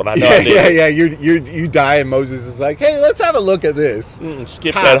skip that one. I know I did. Yeah. You die, and Moses is like, "Hey, let's have a look at this."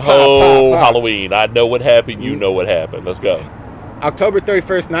 Skip that whole Halloween. I know what happened. You know what happened. Let's go. October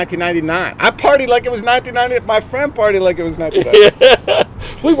 31st, 1999. I partied like it was 1990. My friend partied like it was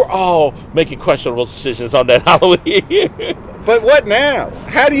 1990. We were all making questionable decisions on that Halloween. But what now?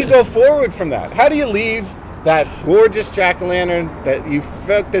 How do you go forward from that? How do you leave that gorgeous jack-o'-lantern that you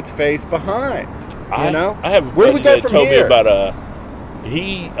fucked its face behind? You know? I have Where do we go from told here?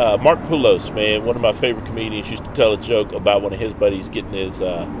 Me about Mark Poulos, man, one of my favorite comedians, used to tell a joke about one of his buddies getting his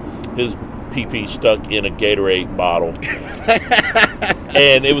pee-pee stuck in a Gatorade bottle.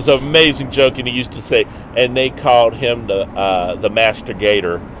 And it was an amazing joke, and he used to say, and they called him the Master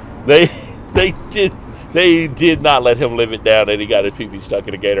Gator. They They did not let him live it down, and he got his pee-pee stuck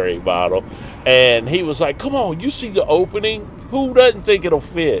in a Gatorade bottle. And he was like, come on, you see the opening? Who doesn't think it'll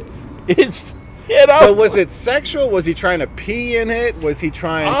fit? It's, you know. So was it sexual? Was he trying to pee in it? Was he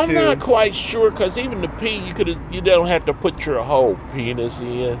trying to... I'm not quite sure, because even the pee, you don't have to put your whole penis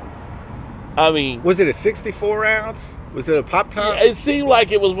in. I mean... Was it a 64 ounce? Was it a pop top? It seemed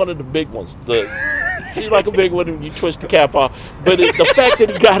like it was one of the big ones. It seemed like a big one when you twist the cap off. But the fact that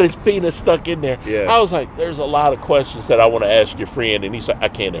he got his penis stuck in there, I was like, there's a lot of questions that I want to ask your friend. And he's like, I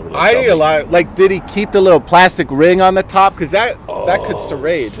can't ever let I need a lot. Like, did he keep the little plastic ring on the top? Because that could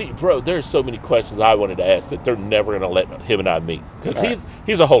serrate. See, bro, there's so many questions I wanted to ask that they're never going to let him and I meet. Because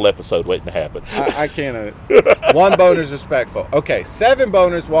he's a whole episode waiting to happen. I can't. One boner's respectful. Okay, 7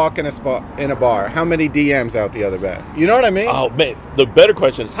 boners walk in a bar. How many DMs out the other bed? You know what I mean? Oh, man. The better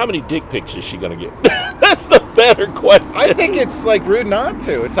question is, how many dick pics is she going to get? That's the better question. I think it's like rude not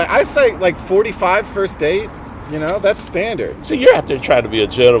to. It's like, I say like 45 first date. You know, that's standard. See, you're out there trying to be a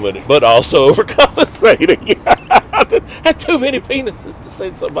gentleman, but also overcompensating. That's too many penises to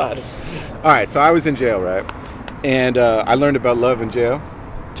say somebody. All right, so I was in jail, right? And I learned about love in jail.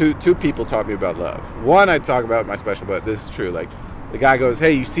 Two people taught me about love. One, I talk about my special, but this is true. Like, the guy goes,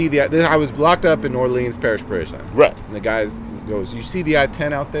 hey, you see I was locked up in Orleans Parish Prison. Right. And the guy goes, you see the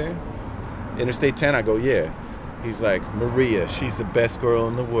I-10 out there? Interstate 10? I go, yeah. He's like, Maria, she's the best girl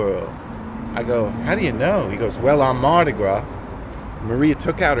in the world. I go, how do you know? He goes, well, on Mardi Gras, Maria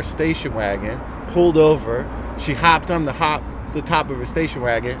took out her station wagon, pulled over, she hopped on the top of her station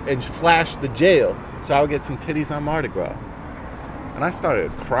wagon, and flashed the jail so I would get some titties on Mardi Gras. And I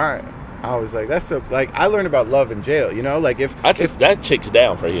started crying. I was like, that's so, like, I learned about love in jail, you know? Like, if that chick's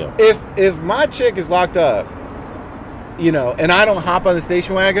down for him. If my chick is locked up, you know, and I don't hop on the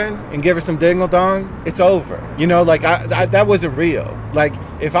station wagon and give her some dingle dong, it's over. You know, like, I that wasn't real. Like,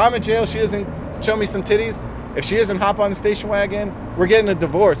 if I'm in jail, she doesn't show me some titties, if she doesn't hop on the station wagon, we're getting a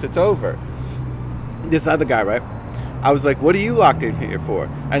divorce, it's over. This other guy, right? I was like, what are you locked in here for?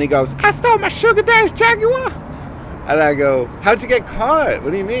 And he goes, I stole my sugar daddy's Jaguar. And I go, how'd you get caught?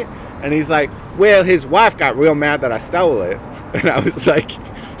 What do you mean? And he's like, well, his wife got real mad that I stole it. And I was like,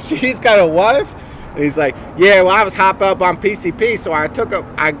 she's got a wife? And he's like, yeah, well, I was hopped up on PCP, so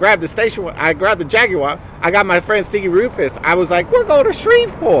I grabbed the Jaguar. I got my friend Sticky Rufus. I was like, we're going to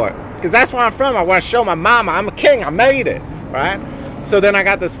Shreveport, because that's where I'm from. I want to show my mama I'm a king. I made it, right? So then I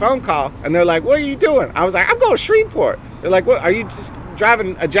got this phone call, and they're like, what are you doing? I was like, I'm going to Shreveport. They're like, what, are you just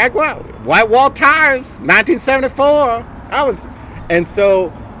driving a Jaguar? White wall tires, 1974. And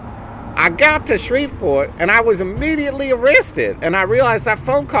so I got to Shreveport, and I was immediately arrested, and I realized that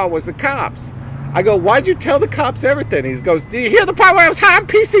phone call was the cops. I go, why'd you tell the cops everything? He goes, do you hear the part where I was high on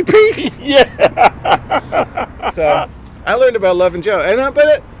PCP? Yeah. So I learned about love and jail. And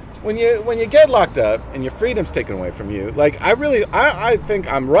when you get locked up and your freedom's taken away from you, like, I think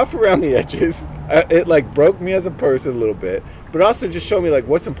I'm rough around the edges. It like broke me as a person a little bit, but also just showed me like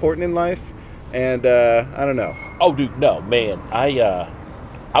what's important in life. And I don't know. Oh, dude, no, man. I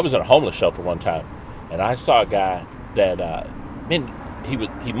was in a homeless shelter one time, and I saw a guy that,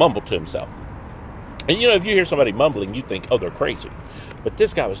 he mumbled to himself. And, you know, if you hear somebody mumbling, you think, oh, they're crazy. But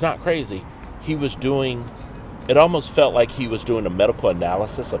this guy was not crazy. He was it almost felt like he was doing a medical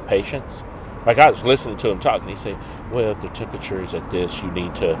analysis of patients. Like, I was listening to him talk, and he said, well, if the temperature is at this, you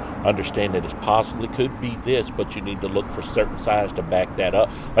need to understand that it possibly could be this, but you need to look for certain signs to back that up.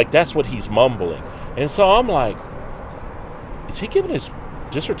 Like, that's what he's mumbling. And so I'm like, is he giving his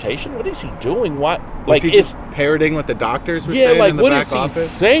dissertation? What is he doing? What, like, is he just parroting what the doctors were saying like, in the what back is he office?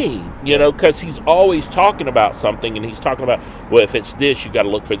 saying? You know, because he's always talking about something, and he's talking about, well, if it's this, you got to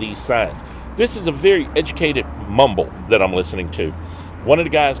look for these signs. This is a very educated mumble that I'm listening to. One of the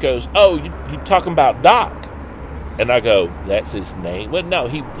guys goes, oh, you talking about Doc? And I go, that's his name? Well, no,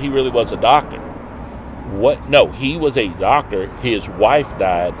 he really was a doctor. What? No, he was a doctor. His wife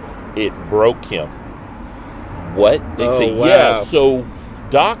died. It broke him. What? They say, wow. Yeah, so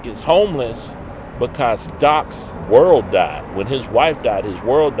Doc is homeless because Doc's world died. When his wife died, his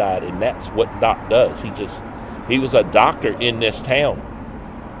world died, and that's what Doc does. He was a doctor in this town.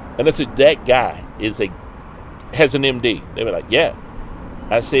 And I said, that guy has an MD. They were like, yeah.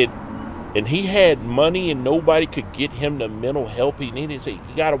 I said, and he had money and nobody could get him the mental help he needed. I said,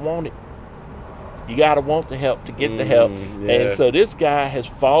 you got to want it. You got to want the help to get the help. Yeah. And so this guy has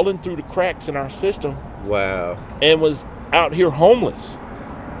fallen through the cracks in our system. Wow. And was out here homeless,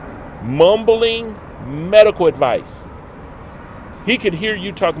 mumbling medical advice. He could hear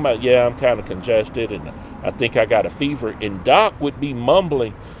you talking about, yeah, I'm kind of congested and I think I got a fever. And Doc would be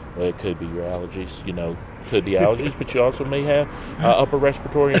mumbling, Well, it could be your allergies, could be allergies, but you also may have upper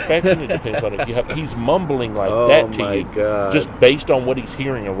respiratory infection. It depends on if you have. He's mumbling like that to you, God. just based on what he's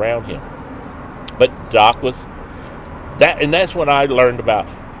hearing around him. But Doc was that, and that's when I learned about.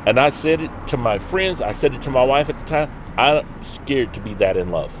 And I said it to my friends. I said it to my wife at the time. I'm scared to be that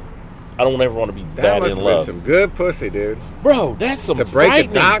in love. I don't ever want to be that must in have love. been some good pussy, dude. Bro, that's some To break it,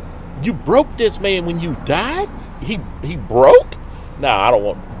 frightening. Doc? You broke this man when you died? He broke? Nah, I don't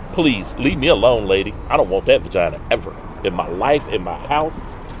want. Please leave me alone, lady. I don't want that vagina ever in my life, in my house.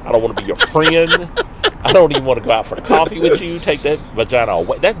 I don't want to be your friend. I don't even want to go out for coffee with you. Take that vagina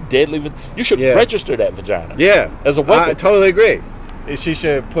away. That's deadly. You should register that vagina. Yeah. As a weapon. I totally agree. She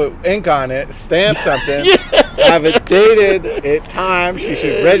should put ink on it, stamp something, have it dated at time. She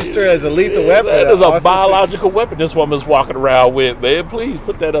should register as a lethal weapon. That is a biological weapon this woman's walking around with, man. Please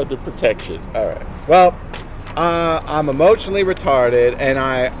put that under protection. All right. Well, I'm emotionally retarded, and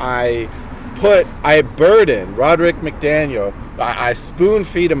I burden Roderick McDaniel. I spoon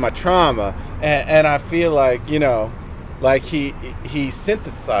feed him my trauma, and I feel like, like he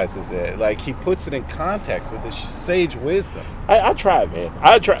synthesizes it, like he puts it in context with his sage wisdom. I try, man.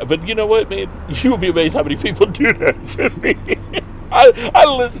 I try, but you know what, man? You would be amazed how many people do that to me. I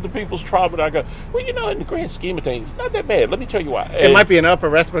listen to people's trauma and I go, well, in the grand scheme of things, not that bad. Let me tell you why. It might be an upper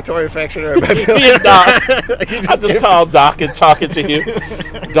respiratory infection, or it might be Doc. I just called Doc and talking to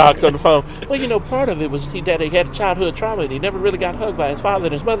him. Doc's on the phone. Well, part of it was that he had a childhood trauma and he never really got hugged by his father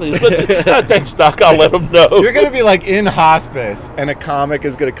and his mother. Thanks, Doc. I'll let him know. You're going to be like in hospice and a comic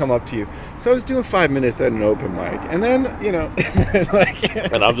is going to come up to you. So I was doing 5 minutes at an open mic. And then,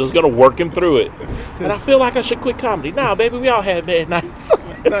 and I'm just going to work him through it. And I feel like I should quit comedy. Nah, baby, we all had bad nights.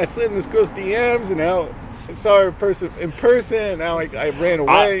 And I slid in this girl's DMs and now I saw her in person and now I ran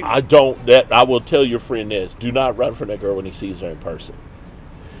away. I will tell your friend this. Do not run from that girl when he sees her in person.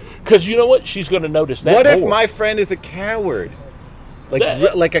 Because you know what? She's going to notice that What more. if my friend is a coward?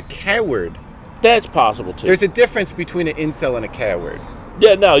 Like a coward. That's possible, too. There's a difference between an incel and a coward.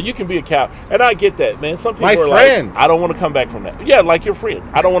 Yeah, no, you can be a coward. And I get that, man. Some people My are friend. like, I don't want to come back from that. Yeah, like your friend.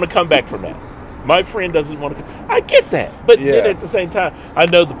 I don't want to come back from that. My friend doesn't want to come. I get that. But then at the same time, I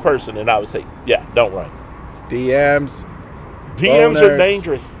know the person, and I would say, yeah, don't run. DMs DMs are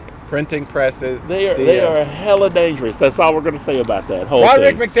dangerous. Printing presses. They are hella dangerous. That's all we're going to say about that whole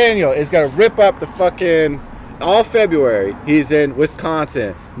Roderick thing. McDaniel is going to rip up the fucking... All February, he's in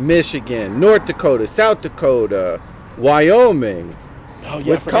Wisconsin, Michigan, North Dakota, South Dakota, Wyoming,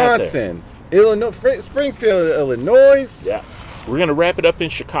 Wisconsin, Illinois, Springfield, Illinois. Yeah. We're going to wrap it up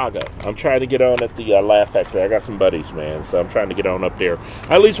in Chicago. I'm trying to get on at the Laugh Factory. I got some buddies, man, so I'm trying to get on up there.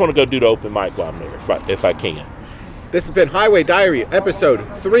 I at least want to go do the open mic while I'm there, if I can. This has been Highway Diary, episode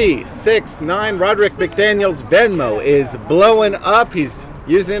 369. Roderick McDaniel's Venmo is blowing up. He's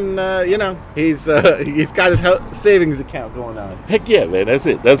using, he's got his savings account going on. Heck yeah, man. That's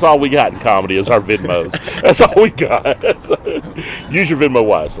it. That's all we got in comedy is our Venmos. That's all we got. Use your Venmo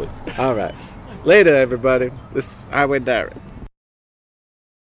wisely. All right. Later, everybody. This is Highway Diary.